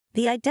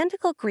The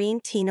identical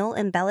green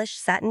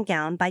tenil-embellished satin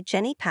gown by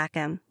Jenny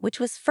Packham, which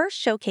was first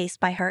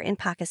showcased by her in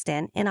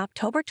Pakistan in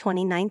October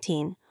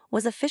 2019,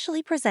 was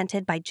officially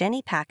presented by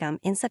Jenny Packham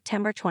in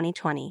September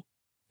 2020.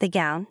 The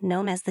gown,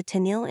 known as the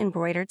Tenille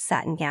embroidered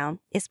satin gown,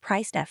 is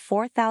priced at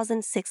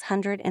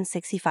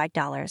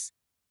 $4,665.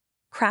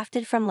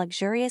 Crafted from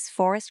luxurious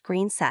forest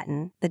green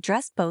satin, the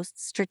dress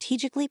boasts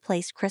strategically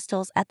placed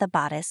crystals at the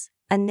bodice,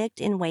 a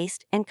nipped-in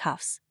waist, and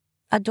cuffs.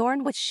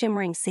 Adorned with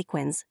shimmering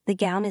sequins, the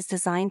gown is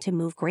designed to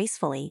move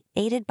gracefully,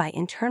 aided by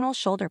internal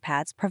shoulder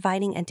pads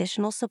providing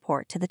additional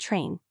support to the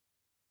train.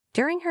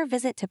 During her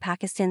visit to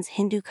Pakistan's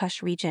Hindu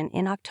Kush region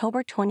in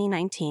October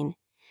 2019,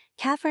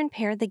 Catherine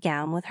paired the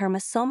gown with her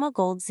Masoma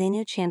gold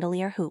Zenu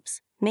chandelier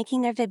hoops,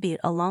 making their debut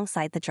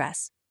alongside the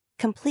dress.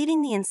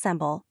 Completing the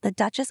ensemble, the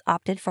Duchess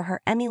opted for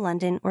her Emmy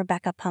London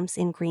Rebecca pumps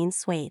in green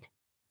suede.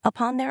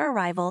 Upon their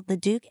arrival, the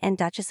Duke and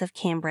Duchess of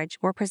Cambridge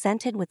were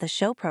presented with the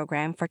show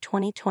program for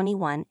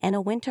 2021 and a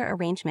winter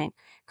arrangement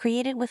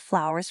created with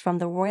flowers from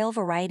the Royal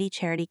Variety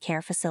Charity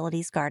Care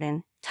Facilities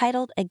garden,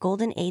 titled A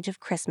Golden Age of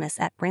Christmas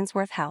at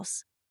Brinsworth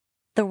House.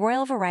 The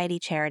Royal Variety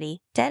Charity,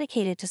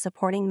 dedicated to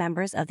supporting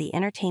members of the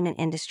entertainment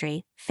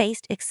industry,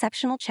 faced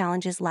exceptional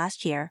challenges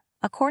last year,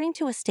 according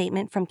to a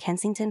statement from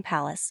Kensington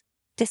Palace.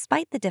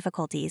 Despite the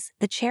difficulties,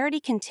 the charity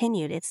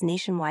continued its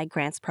nationwide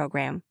grants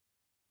program.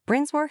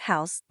 Brinsworth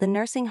House, the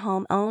nursing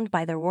home owned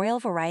by the Royal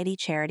Variety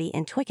Charity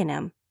in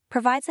Twickenham,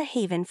 provides a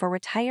haven for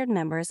retired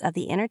members of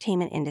the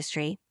entertainment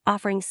industry,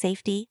 offering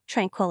safety,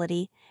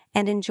 tranquility,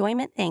 and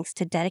enjoyment thanks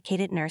to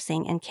dedicated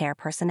nursing and care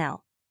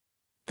personnel.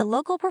 The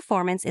local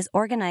performance is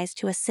organized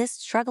to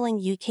assist struggling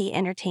UK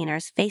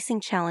entertainers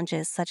facing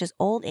challenges such as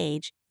old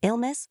age,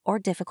 illness, or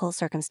difficult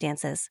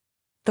circumstances.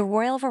 The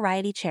Royal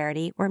Variety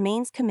Charity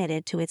remains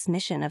committed to its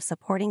mission of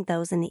supporting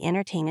those in the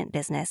entertainment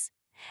business,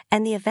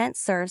 and the event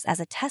serves as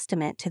a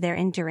testament to their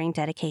enduring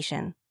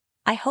dedication.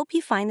 I hope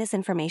you find this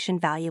information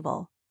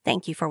valuable.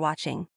 Thank you for watching.